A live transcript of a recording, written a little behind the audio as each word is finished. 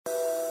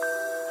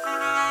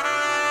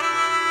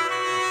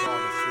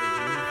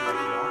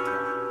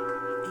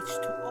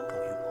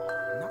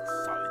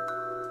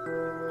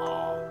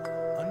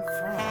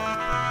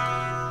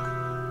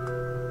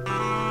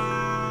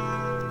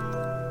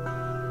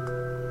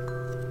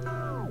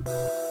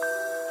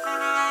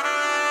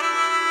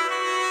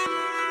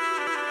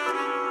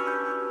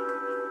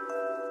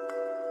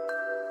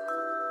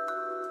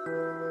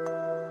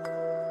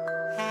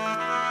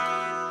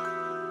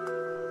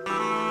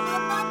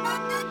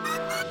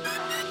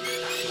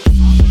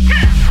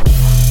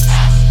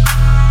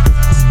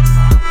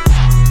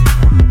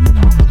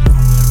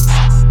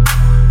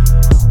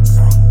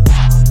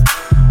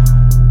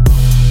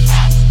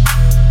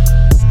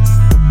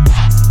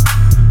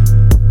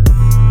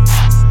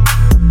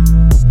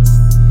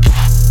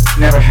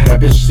had a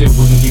bitch that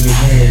wouldn't give me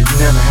head.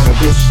 Never had a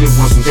bitch that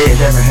wasn't dead.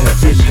 Never had a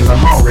bitch cause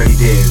I'm already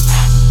dead.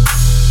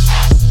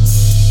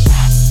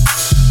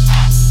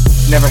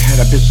 Never had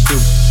a bitch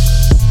that.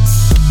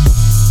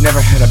 Never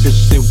had a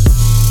bitch that.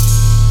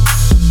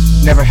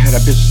 Never had a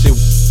bitch that.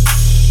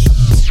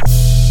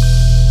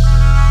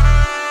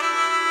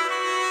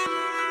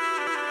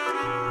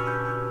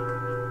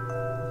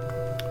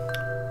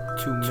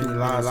 Too many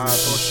lies on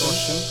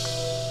social.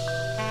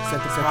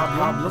 Set the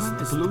problem,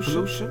 the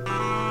pollution.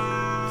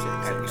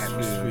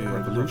 Atmosphere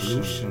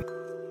revolution.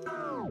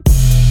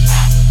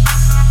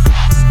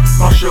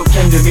 Marshall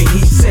came to me,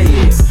 he said,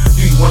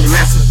 do you want your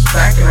masters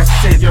back? And I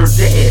said, you're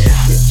dead,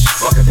 bitch.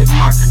 Fuck it, take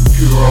my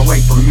computer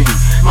away from me.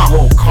 My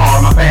whole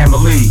car, my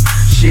family.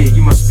 Shit,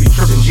 you must be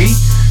tripping, G.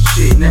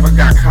 Shit, never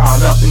got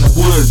caught up in the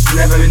woods.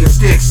 Never in the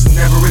sticks,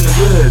 never in the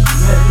woods.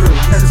 Never in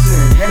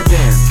medicine,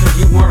 heaven. Cause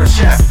you weren't a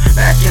chef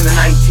back in the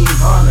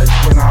 1900s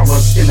when I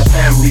was in the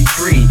family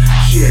tree.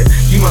 Shit,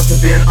 you must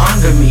have been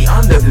under me,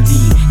 under the D.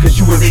 Cause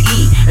you were the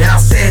E. And I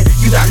said,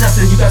 you got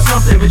nothing, you got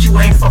something, but you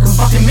ain't fucking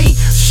fucking me.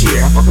 Shit,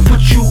 I fucking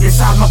put you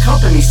inside my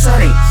company,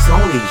 Sonny,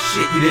 Sony.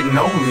 Shit, you didn't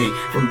know me.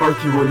 From birth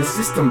you were in the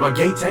system, but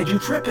Gates had you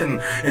tripping.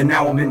 And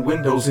now I'm in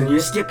Windows and you're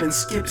skipping.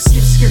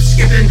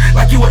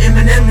 Like you were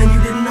Eminem and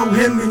you didn't know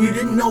him and you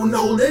didn't know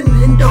Nolan.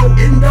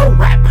 Indo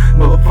rap.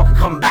 Motherfucker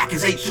come back,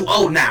 it's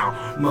H2O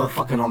now.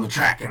 Motherfucking on the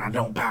track and I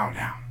don't bow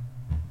down.